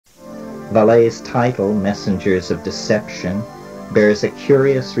Vallee's title, Messengers of Deception, bears a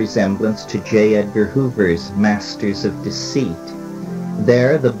curious resemblance to J. Edgar Hoover's Masters of Deceit.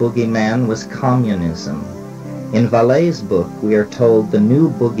 There, the boogeyman was communism. In Vallee's book, we are told the new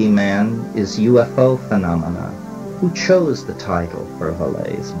boogeyman is UFO phenomena. Who chose the title for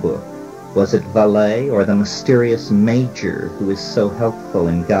Vallee's book? Was it Vallee or the mysterious Major who is so helpful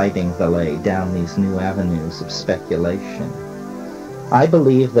in guiding Vallee down these new avenues of speculation? I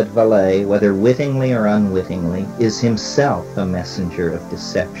believe that Vallee, whether wittingly or unwittingly, is himself a messenger of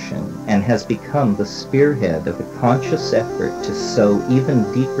deception and has become the spearhead of a conscious effort to sow even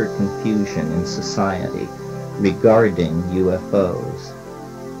deeper confusion in society regarding UFOs.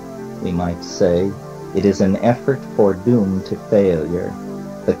 We might say it is an effort foredoomed to failure.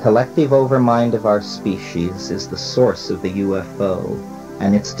 The collective overmind of our species is the source of the UFO,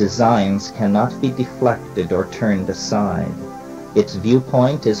 and its designs cannot be deflected or turned aside. Its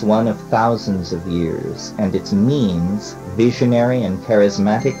viewpoint is one of thousands of years, and its means, visionary and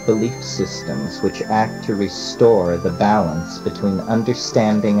charismatic belief systems which act to restore the balance between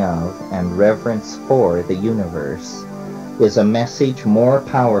understanding of and reverence for the universe, is a message more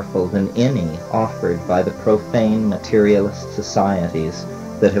powerful than any offered by the profane materialist societies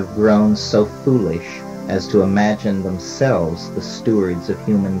that have grown so foolish as to imagine themselves the stewards of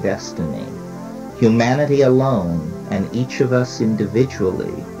human destiny. Humanity alone, and each of us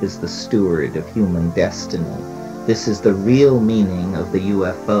individually, is the steward of human destiny. This is the real meaning of the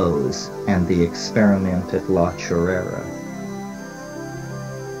UFOs and the experiment at La Chorrera.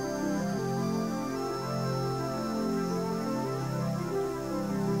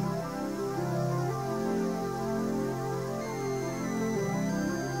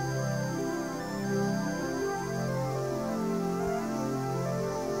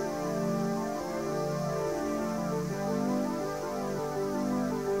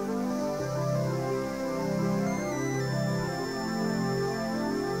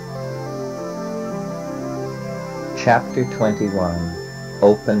 Chapter 21,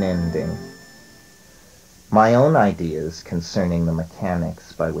 Open Ending. My own ideas concerning the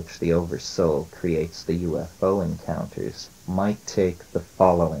mechanics by which the Oversoul creates the UFO encounters might take the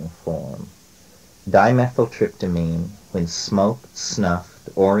following form. Dimethyltryptamine, when smoked, snuffed,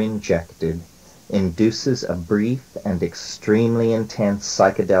 or injected, induces a brief and extremely intense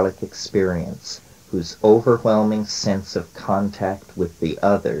psychedelic experience whose overwhelming sense of contact with the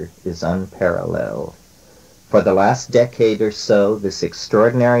other is unparalleled. For the last decade or so, this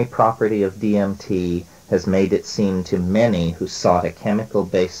extraordinary property of DMT has made it seem to many who sought a chemical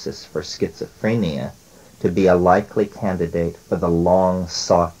basis for schizophrenia to be a likely candidate for the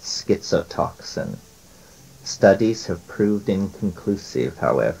long-sought schizotoxin. Studies have proved inconclusive,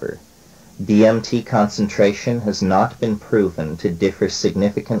 however. DMT concentration has not been proven to differ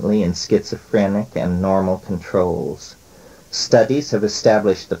significantly in schizophrenic and normal controls. Studies have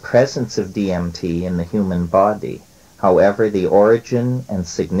established the presence of DMT in the human body. However, the origin and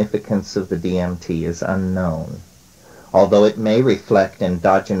significance of the DMT is unknown. Although it may reflect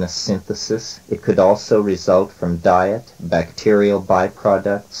endogenous synthesis, it could also result from diet, bacterial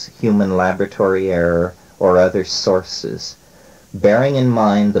byproducts, human laboratory error, or other sources. Bearing in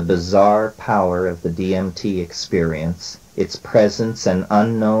mind the bizarre power of the DMT experience, its presence and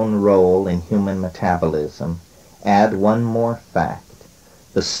unknown role in human metabolism, add one more fact: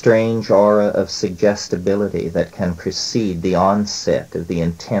 the strange aura of suggestibility that can precede the onset of the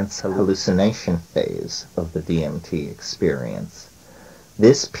intense hallucination phase of the DMT experience.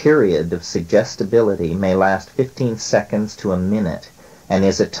 This period of suggestibility may last 15 seconds to a minute, and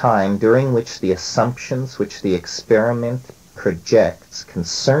is a time during which the assumptions which the experiment projects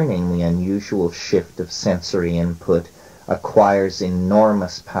concerning the unusual shift of sensory input acquires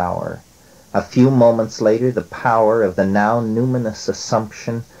enormous power. A few moments later, the power of the now numinous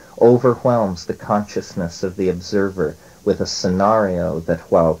assumption overwhelms the consciousness of the observer with a scenario that,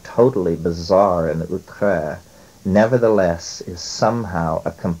 while totally bizarre and outré, nevertheless is somehow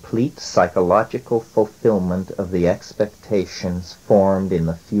a complete psychological fulfillment of the expectations formed in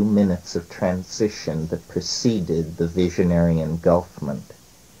the few minutes of transition that preceded the visionary engulfment.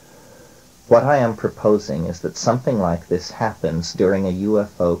 What I am proposing is that something like this happens during a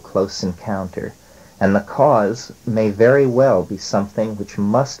UFO close encounter, and the cause may very well be something which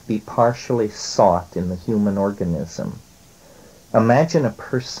must be partially sought in the human organism. Imagine a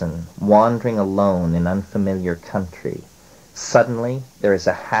person wandering alone in unfamiliar country. Suddenly there is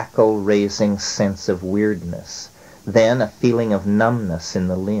a hackle-raising sense of weirdness, then a feeling of numbness in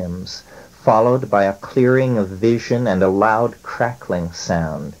the limbs, followed by a clearing of vision and a loud crackling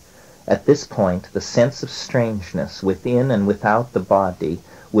sound. At this point, the sense of strangeness within and without the body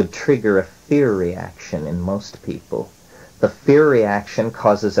would trigger a fear reaction in most people. The fear reaction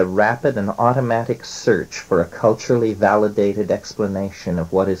causes a rapid and automatic search for a culturally validated explanation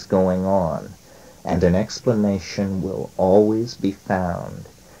of what is going on, and an explanation will always be found.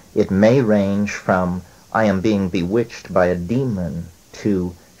 It may range from, "I am being bewitched by a demon,"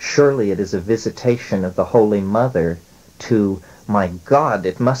 to, "Surely it is a visitation of the Holy Mother," to, "My God,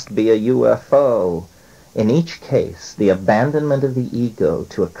 it must be a UFO." In each case, the abandonment of the ego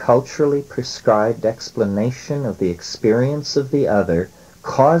to a culturally prescribed explanation of the experience of the other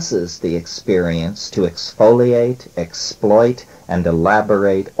causes the experience to exfoliate, exploit, and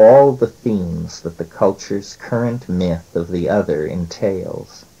elaborate all the themes that the culture's current myth of the other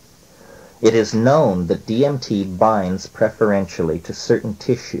entails. It is known that DMT binds preferentially to certain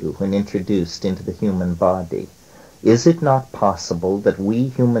tissue when introduced into the human body. Is it not possible that we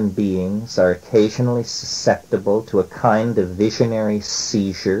human beings are occasionally susceptible to a kind of visionary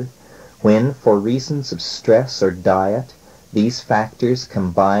seizure when, for reasons of stress or diet, these factors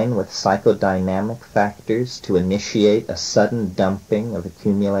combine with psychodynamic factors to initiate a sudden dumping of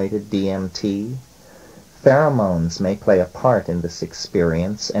accumulated DMT? Pheromones may play a part in this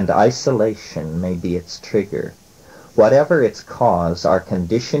experience, and isolation may be its trigger. Whatever its cause, our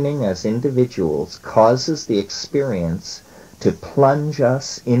conditioning as individuals causes the experience to plunge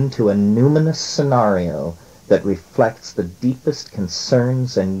us into a numinous scenario that reflects the deepest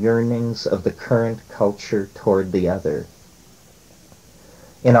concerns and yearnings of the current culture toward the other.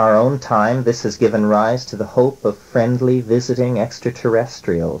 In our own time, this has given rise to the hope of friendly visiting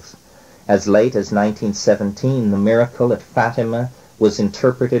extraterrestrials. As late as 1917, the miracle at Fatima was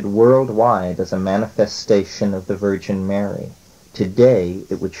interpreted worldwide as a manifestation of the Virgin Mary. Today,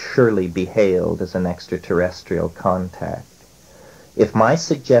 it would surely be hailed as an extraterrestrial contact. If my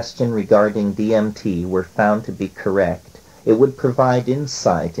suggestion regarding DMT were found to be correct, it would provide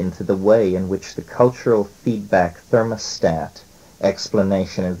insight into the way in which the cultural feedback thermostat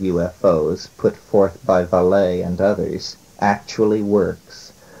explanation of UFOs put forth by Vallée and others actually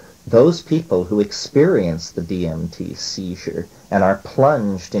works. Those people who experience the DMT seizure and are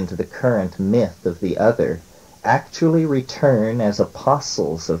plunged into the current myth of the other actually return as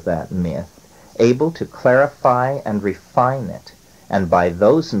apostles of that myth, able to clarify and refine it, and by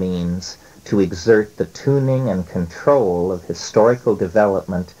those means to exert the tuning and control of historical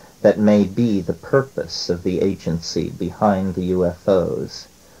development that may be the purpose of the agency behind the UFOs.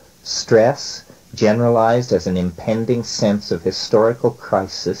 Stress, generalized as an impending sense of historical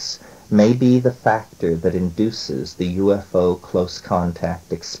crisis, may be the factor that induces the UFO close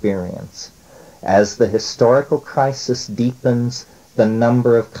contact experience. As the historical crisis deepens, the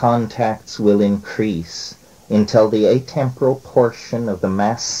number of contacts will increase until the atemporal portion of the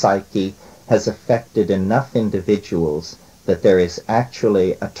mass psyche has affected enough individuals that there is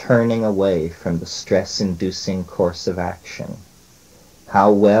actually a turning away from the stress-inducing course of action.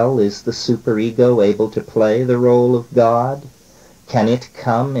 How well is the superego able to play the role of God? Can it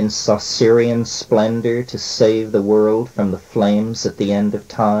come in Saucerian splendor to save the world from the flames at the end of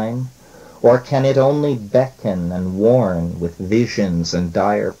time? Or can it only beckon and warn with visions and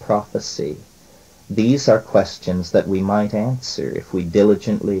dire prophecy? These are questions that we might answer if we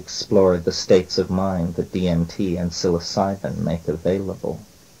diligently explored the states of mind that DMT and psilocybin make available.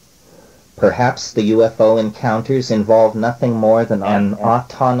 Perhaps the UFO encounters involve nothing more than an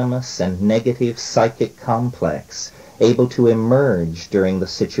autonomous and negative psychic complex able to emerge during the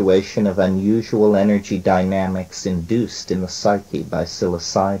situation of unusual energy dynamics induced in the psyche by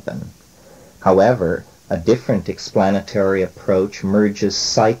psilocybin. However, a different explanatory approach merges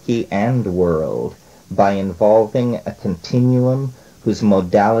psyche and world by involving a continuum whose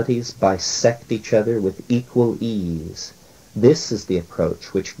modalities bisect each other with equal ease. This is the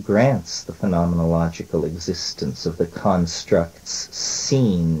approach which grants the phenomenological existence of the constructs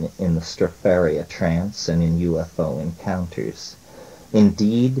seen in the Stropharia trance and in UFO encounters.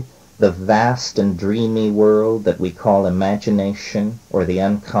 Indeed, the vast and dreamy world that we call imagination or the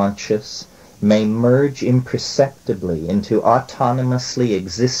unconscious may merge imperceptibly into autonomously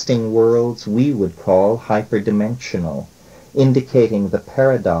existing worlds we would call hyperdimensional, indicating the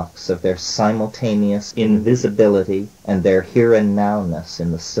paradox of their simultaneous invisibility and their here and nowness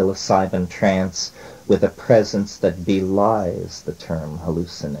in the psilocybin trance with a presence that belies the term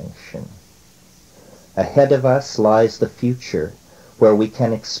hallucination. Ahead of us lies the future, where we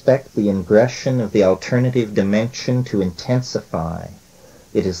can expect the ingression of the alternative dimension to intensify.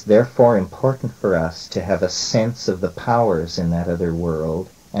 It is therefore important for us to have a sense of the powers in that other world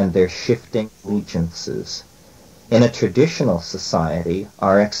and their shifting allegiances. In a traditional society,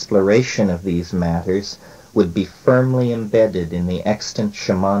 our exploration of these matters would be firmly embedded in the extant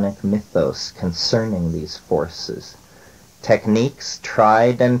shamanic mythos concerning these forces. Techniques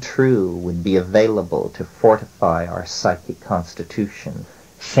tried and true would be available to fortify our psychic constitution.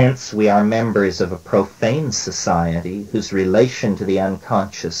 Since we are members of a profane society whose relation to the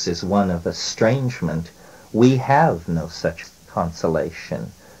unconscious is one of estrangement, we have no such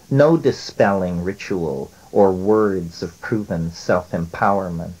consolation, no dispelling ritual or words of proven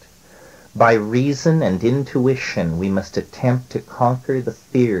self-empowerment. By reason and intuition we must attempt to conquer the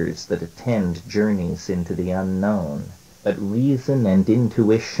fears that attend journeys into the unknown. But reason and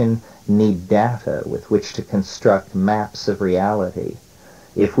intuition need data with which to construct maps of reality.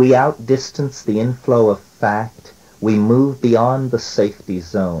 If we outdistance the inflow of fact, we move beyond the safety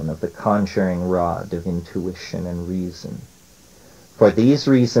zone of the conjuring rod of intuition and reason. For these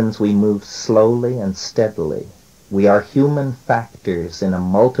reasons we move slowly and steadily. We are human factors in a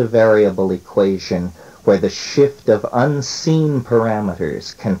multivariable equation where the shift of unseen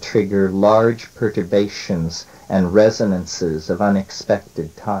parameters can trigger large perturbations and resonances of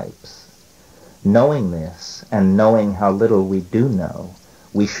unexpected types. Knowing this, and knowing how little we do know,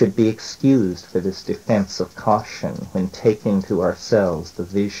 we should be excused for this defense of caution when taking to ourselves the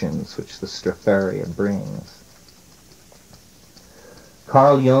visions which the Stropharia brings.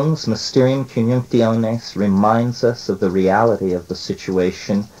 Carl Jung's Mysterium Conjunctiones reminds us of the reality of the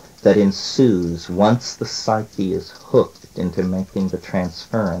situation that ensues once the psyche is hooked into making the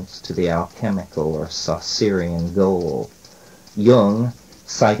transference to the alchemical or Saussurian goal. Jung,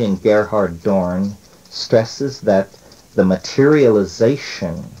 citing Gerhard Dorn, stresses that the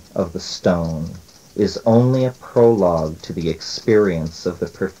materialization of the stone is only a prologue to the experience of the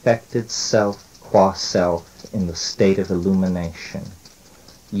perfected self qua self in the state of illumination.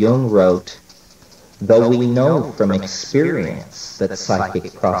 Jung wrote, "Though we know from experience that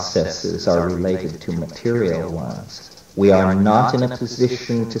psychic processes are related to material ones, we are not in a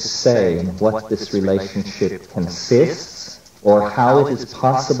position to say in what this relationship consists or how it is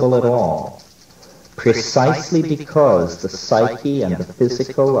possible at all. Precisely because the psyche and the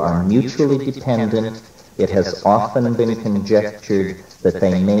physical are mutually dependent, it has often been conjectured that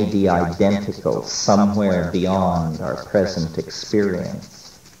they may be identical somewhere beyond our present experience."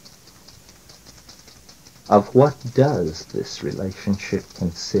 Of what does this relationship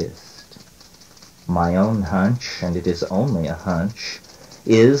consist? My own hunch, and it is only a hunch,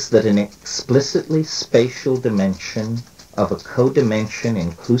 is that an explicitly spatial dimension of a codimension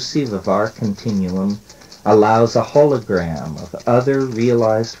inclusive of our continuum allows a hologram of other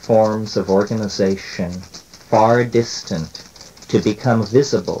realized forms of organization far distant to become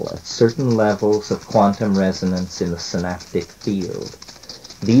visible at certain levels of quantum resonance in the synaptic field.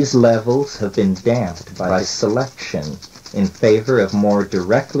 These levels have been damped by selection in favor of more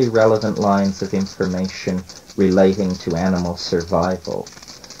directly relevant lines of information relating to animal survival.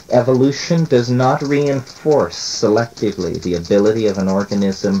 Evolution does not reinforce selectively the ability of an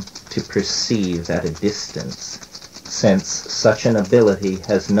organism to perceive at a distance, since such an ability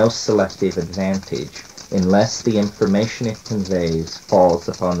has no selective advantage unless the information it conveys falls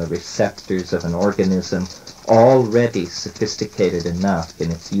upon the receptors of an organism already sophisticated enough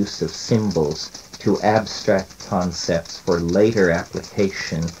in its use of symbols to abstract concepts for later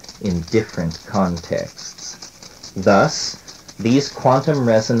application in different contexts. Thus, these quantum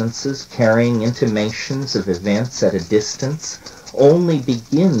resonances carrying intimations of events at a distance only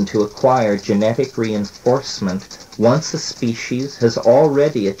begin to acquire genetic reinforcement once a species has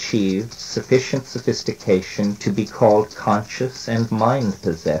already achieved sufficient sophistication to be called conscious and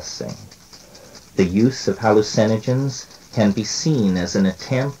mind-possessing. The use of hallucinogens can be seen as an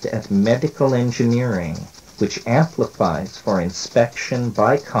attempt at medical engineering, which amplifies for inspection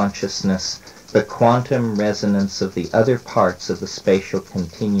by consciousness the quantum resonance of the other parts of the spatial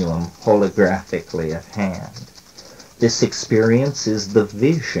continuum holographically at hand. This experience is the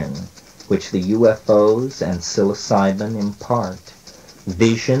vision which the UFOs and psilocybin impart.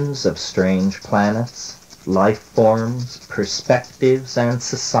 Visions of strange planets, life forms, perspectives, and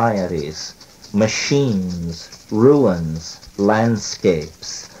societies, machines, ruins,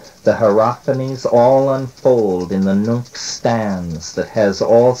 landscapes. The hierophanies all unfold in the nunc stans that has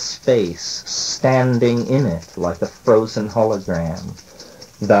all space standing in it like a frozen hologram.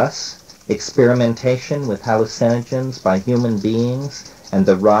 Thus, experimentation with hallucinogens by human beings and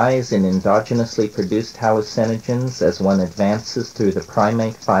the rise in endogenously produced hallucinogens as one advances through the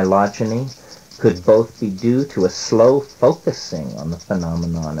primate phylogeny could both be due to a slow focusing on the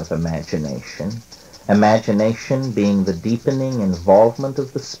phenomenon of imagination, imagination being the deepening involvement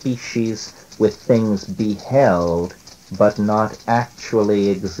of the species with things beheld but not actually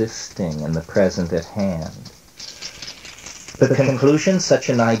existing in the present at hand. The conclusion such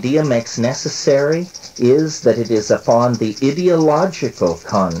an idea makes necessary is that it is upon the ideological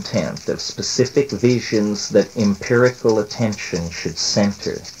content of specific visions that empirical attention should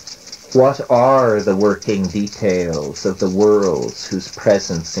center. What are the working details of the worlds whose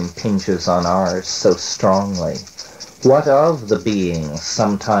presence impinges on ours so strongly? What of the beings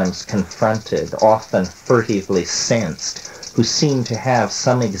sometimes confronted, often furtively sensed, who seem to have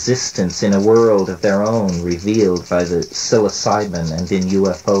some existence in a world of their own revealed by the psilocybin and in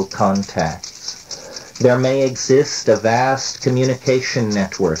UFO contacts? There may exist a vast communication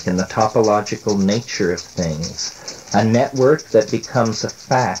network in the topological nature of things, a network that becomes a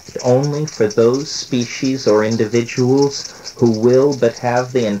fact only for those species or individuals who will but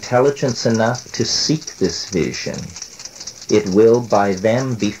have the intelligence enough to seek this vision. It will by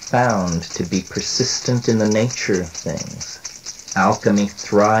them be found to be persistent in the nature of things. Alchemy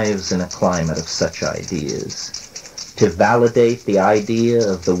thrives in a climate of such ideas. To validate the idea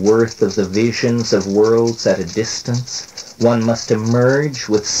of the worth of the visions of worlds at a distance, one must emerge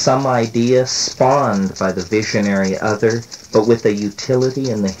with some idea spawned by the visionary other, but with a utility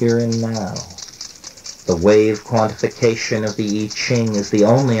in the here and now. The wave quantification of the I Ching is the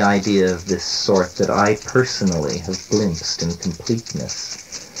only idea of this sort that I personally have glimpsed in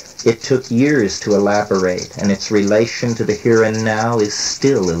completeness. It took years to elaborate, and its relation to the here and now is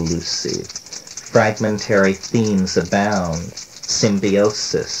still elusive. Fragmentary themes abound: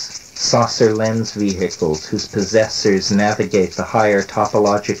 symbiosis, saucer lens vehicles whose possessors navigate the higher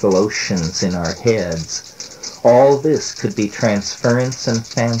topological oceans in our heads. All this could be transference and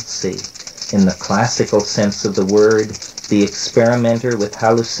fancy. In the classical sense of the word, the experimenter with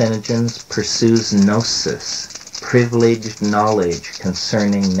hallucinogens pursues gnosis, privileged knowledge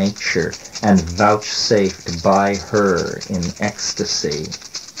concerning nature, and vouchsafed by her in ecstasy.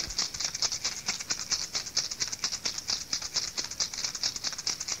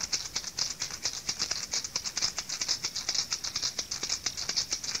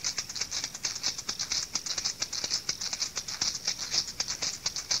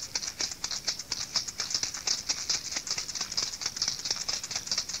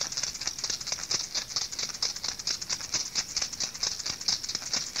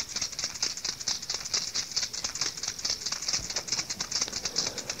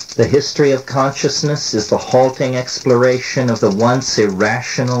 The history of consciousness is the halting exploration of the once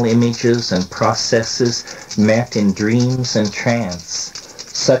irrational images and processes met in dreams and trance.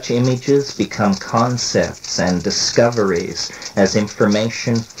 Such images become concepts and discoveries as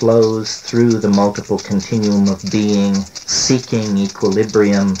information flows through the multiple continuum of being, seeking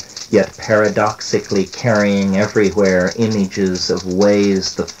equilibrium, yet paradoxically carrying everywhere images of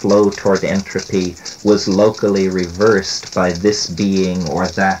ways the flow toward entropy was locally reversed by this being or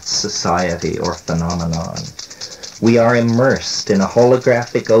that society or phenomenon. We are immersed in a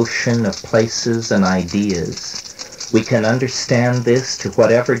holographic ocean of places and ideas. We can understand this to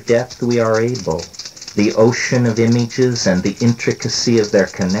whatever depth we are able. The ocean of images and the intricacy of their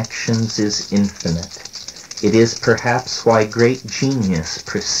connections is infinite. It is perhaps why great genius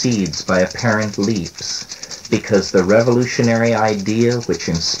proceeds by apparent leaps, because the revolutionary idea which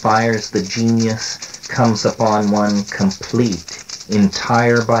inspires the genius comes upon one complete,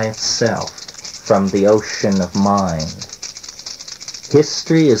 entire by itself, from the ocean of mind.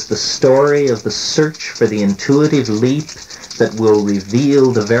 History is the story of the search for the intuitive leap that will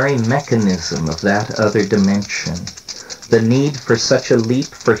reveal the very mechanism of that other dimension. The need for such a leap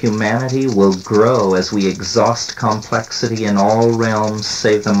for humanity will grow as we exhaust complexity in all realms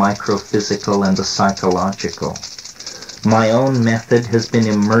save the microphysical and the psychological. My own method has been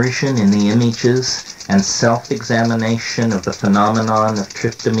immersion in the images and self-examination of the phenomenon of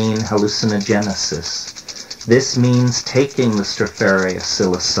tryptamine hallucinogenesis. This means taking the Stropharia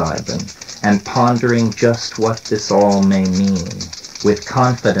psilocybin and pondering just what this all may mean, with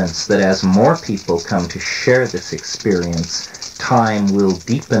confidence that as more people come to share this experience, time will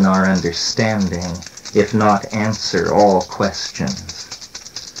deepen our understanding, if not answer all questions.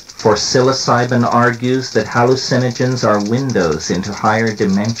 For psilocybin argues that hallucinogens are windows into higher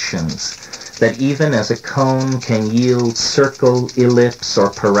dimensions, that even as a cone can yield circle, ellipse, or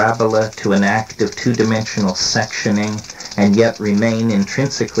parabola to an act of two-dimensional sectioning and yet remain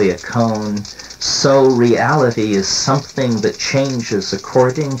intrinsically a cone, so reality is something that changes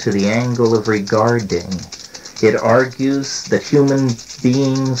according to the angle of regarding. It argues that human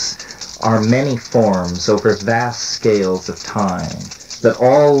beings are many forms over vast scales of time, that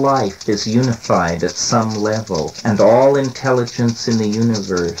all life is unified at some level, and all intelligence in the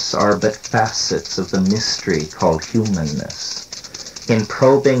universe are but facets of the mystery called humanness. In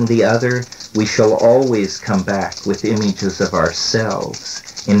probing the other, we shall always come back with images of ourselves.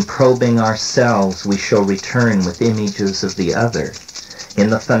 In probing ourselves, we shall return with images of the other. In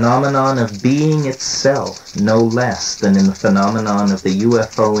the phenomenon of being itself, no less than in the phenomenon of the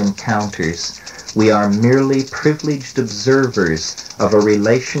UFO encounters, we are merely privileged observers of a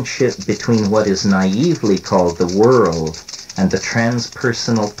relationship between what is naively called the world and the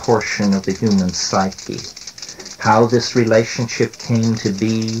transpersonal portion of the human psyche. How this relationship came to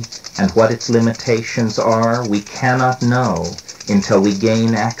be and what its limitations are, we cannot know until we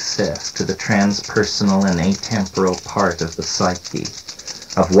gain access to the transpersonal and atemporal part of the psyche.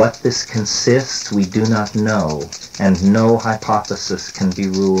 Of what this consists, we do not know, and no hypothesis can be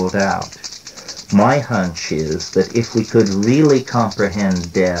ruled out. My hunch is that if we could really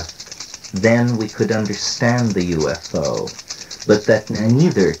comprehend death, then we could understand the UFO, but that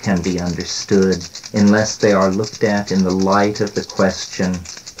neither can be understood unless they are looked at in the light of the question,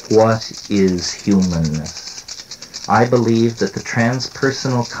 what is humanness? I believe that the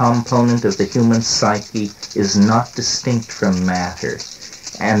transpersonal component of the human psyche is not distinct from matter,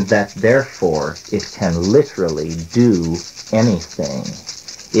 and that therefore it can literally do anything.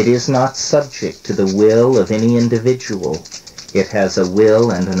 It is not subject to the will of any individual. It has a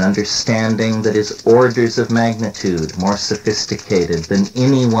will and an understanding that is orders of magnitude more sophisticated than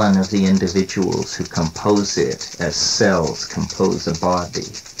any one of the individuals who compose it as cells compose a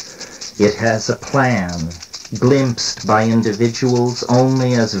body. It has a plan, glimpsed by individuals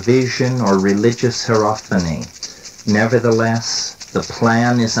only as vision or religious hierophany. Nevertheless, the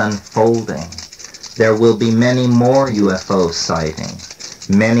plan is unfolding. There will be many more UFO sightings,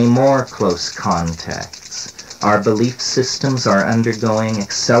 many more close contacts. Our belief systems are undergoing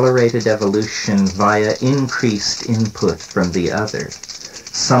accelerated evolution via increased input from the other.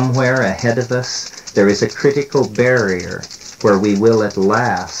 Somewhere ahead of us, there is a critical barrier where we will at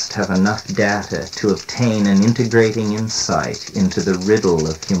last have enough data to obtain an integrating insight into the riddle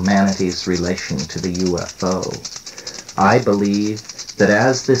of humanity's relation to the UFO. I believe that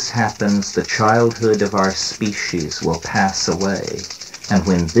as this happens, the childhood of our species will pass away, and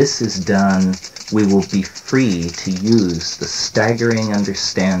when this is done, we will be free to use the staggering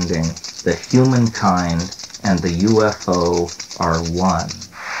understanding that humankind and the UFO are one.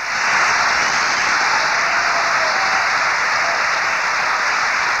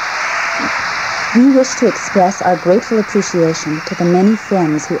 We wish to express our grateful appreciation to the many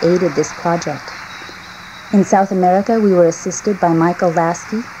friends who aided this project. In South America, we were assisted by Michael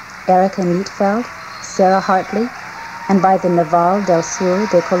Lasky, Erica Neatfeld, Sarah Hartley, and by the Naval del Sur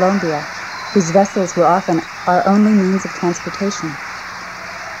de Colombia, whose vessels were often our only means of transportation.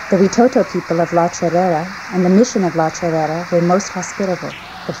 The Witoto people of La Chorrera and the mission of La Chorrera were most hospitable,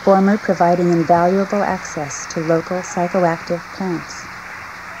 the former providing invaluable access to local psychoactive plants.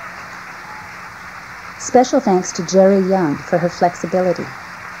 Special thanks to Jerry Young for her flexibility.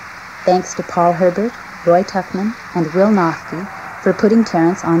 Thanks to Paul Herbert, Roy Tuckman, and Will Noffke for putting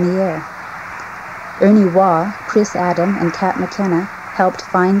Terence on the air. Ernie Waugh, Chris Adam, and Kat McKenna helped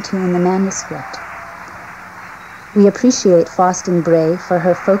fine-tune the manuscript. We appreciate Faustin Bray for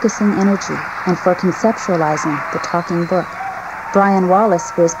her focusing energy and for conceptualizing the talking book, Brian Wallace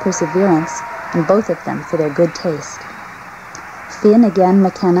for his perseverance, and both of them for their good taste. Finn again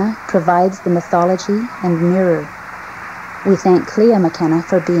McKenna provides the mythology and mirror. We thank Clea McKenna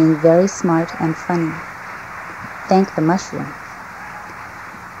for being very smart and funny. Thank the mushroom.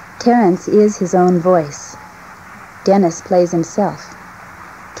 Terence is his own voice. Dennis plays himself.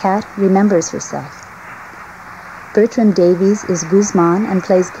 Kat remembers herself. Bertram Davies is Guzman and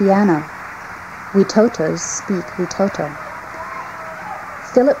plays piano. Witotos speak Witoto.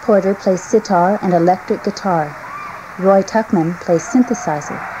 Philip Porter plays sitar and electric guitar. Roy Tuckman plays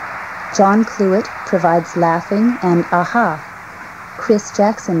synthesizer. John Cluett provides laughing and aha. Chris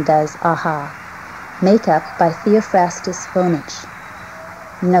Jackson does aha. Makeup by Theophrastus Vonich.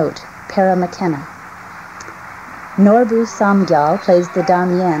 Note, Para McKenna. Norbu Samgyal plays the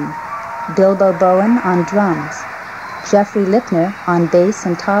Damien. Bilbo Bowen on drums. Jeffrey Lipner on bass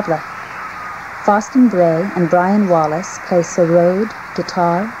and tabla. Faustin Bray and Brian Wallace play sarod,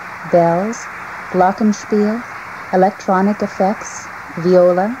 guitar, bells, glockenspiel, electronic effects,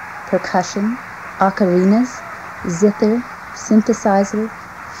 viola, percussion, ocarinas, zither, synthesizer,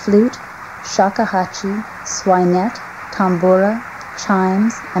 flute, shakuhachi, swinette, tambura,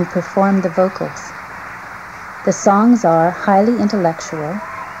 chimes, and perform the vocals. The songs are highly intellectual,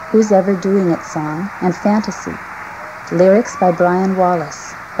 Who's Ever Doing It song, and fantasy. Lyrics by Brian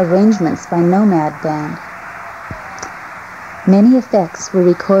Wallace. Arrangements by Nomad Band. Many effects were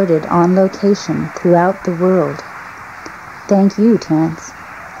recorded on location throughout the world. Thank you, Terence.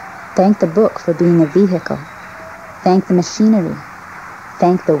 Thank the book for being a vehicle. Thank the machinery.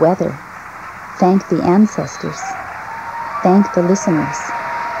 Thank the weather. Thank the ancestors. Thank the listeners.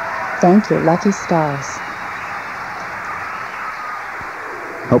 Thank your lucky stars.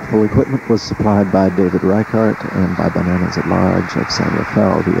 Helpful equipment was supplied by David Reichart and by Bananas at Large of San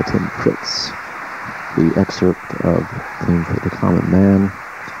Rafael via Tim Fritz. The excerpt of Theme for the Common Man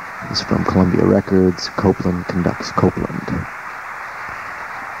is from Columbia Records, Copeland Conducts Copeland.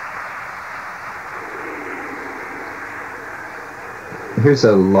 Here's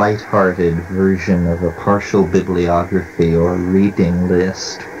a light-hearted version of a partial bibliography or reading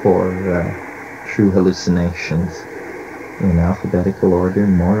list for True Hallucinations, in alphabetical order,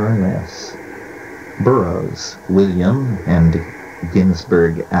 more or less. Burroughs, William, and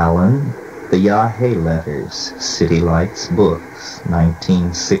Ginsberg, Alan. The Yahé Letters, City Lights Books,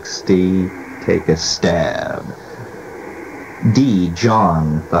 1960, Take a Stab. D.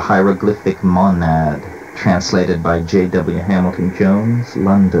 John, The Hieroglyphic Monad, translated by J.W. Hamilton Jones,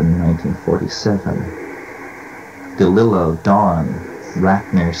 London, 1947. DeLillo, Dawn,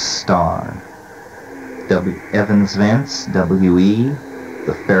 Ratner's Star. Evans Vance, W.E.,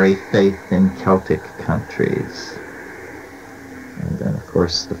 The Fairy Faith in Celtic Countries. And then, of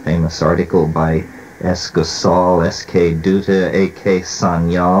course, the famous article by S. Gosal, S.K. Dutta, A.K.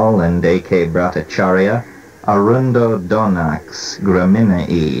 Sanyal, and A.K. Bhattacharya, Arundo Donax,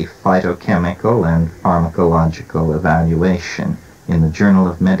 Graminae, Phytochemical and Pharmacological Evaluation, in the Journal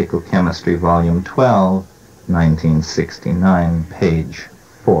of Medical Chemistry, Volume 12, 1969, page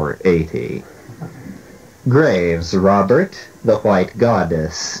 480. Graves, Robert, The White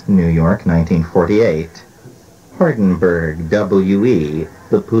Goddess, New York, 1948. Hardenberg, W.E.,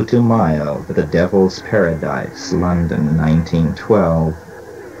 The Putumayo, The Devil's Paradise, London, 1912.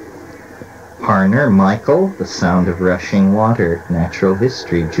 Harner, Michael, The Sound of Rushing Water, Natural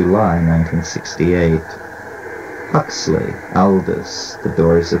History, July, 1968. Huxley, Aldous, The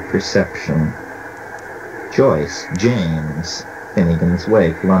Doors of Perception. Joyce, James, Finnegan's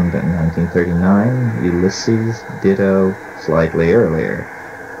Wake, London, 1939. Ulysses, ditto, slightly earlier.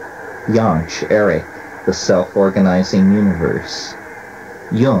 Jansch, Eric, The Self-Organizing Universe.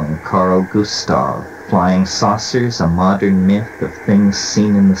 Jung, Carl Gustav, Flying Saucers, A Modern Myth of Things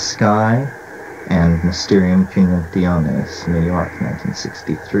Seen in the Sky, and Mysterium Punitionis, New York,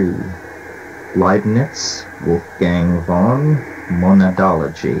 1963. Leibniz, Wolfgang von,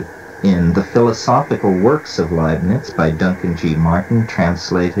 Monadology, in The Philosophical Works of Leibniz by Duncan G. Martin,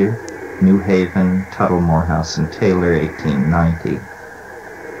 translator, New Haven, Tuttle, Morehouse and Taylor, 1890.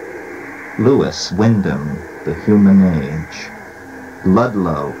 Lewis, Wyndham, The Human Age.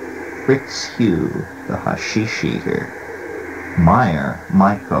 Ludlow, Fritz Hugh, The Hashish Eater. Meyer,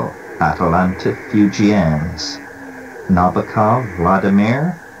 Michael, Atalanta Fugians. Nabokov,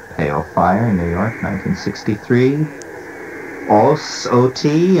 Vladimir, Pale Fire, New York, 1963. Os,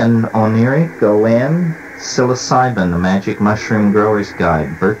 O.T. and Oniric, O.N. Psilocybin, The Magic Mushroom Grower's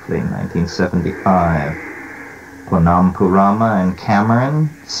Guide, Berkeley, 1975. Ponampurama and Cameron,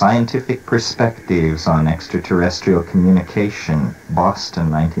 Scientific Perspectives on Extraterrestrial Communication, Boston,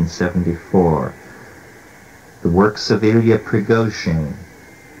 1974. The Works of Ilya Prigozhin.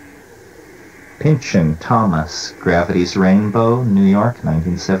 Pynchon, Thomas, Gravity's Rainbow, New York,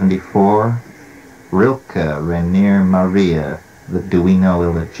 1974. Rilke, Rainier Maria, The Duino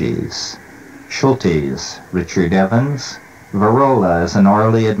Elegies. Schultes, Richard Evans, Varola as an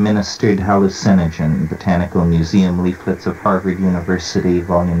orally administered hallucinogen, Botanical Museum Leaflets of Harvard University,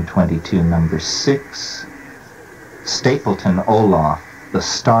 Volume 22, Number 6. Stapleton, Olaf, The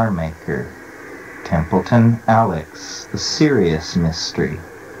Star Maker. Templeton, Alex, The Sirius Mystery.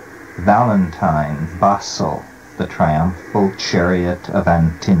 Valentine, Basel, The Triumphal Chariot of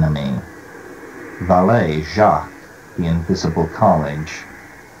Antinomy. Vallée, Jacques, The Invisible College.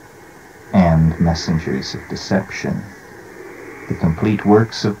 And Messengers of Deception. The Complete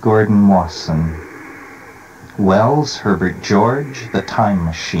Works of Gordon Wasson. Wells, Herbert George, The Time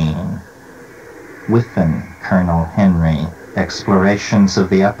Machine. Whiffen, Colonel Henry, Explorations of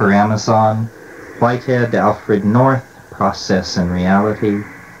the Upper Amazon. Whitehead, Alfred North, Process and Reality.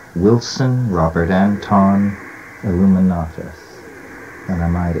 Wilson, Robert Anton, Illuminatus. And I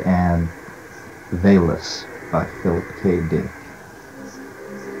might add, Valus by Philip K. Dick.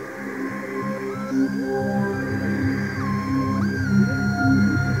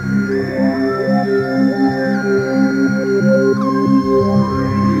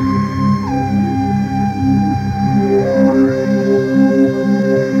 Yeah.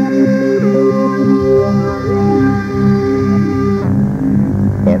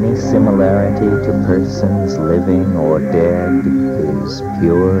 to persons living or dead is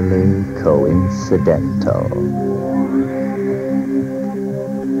purely coincidental.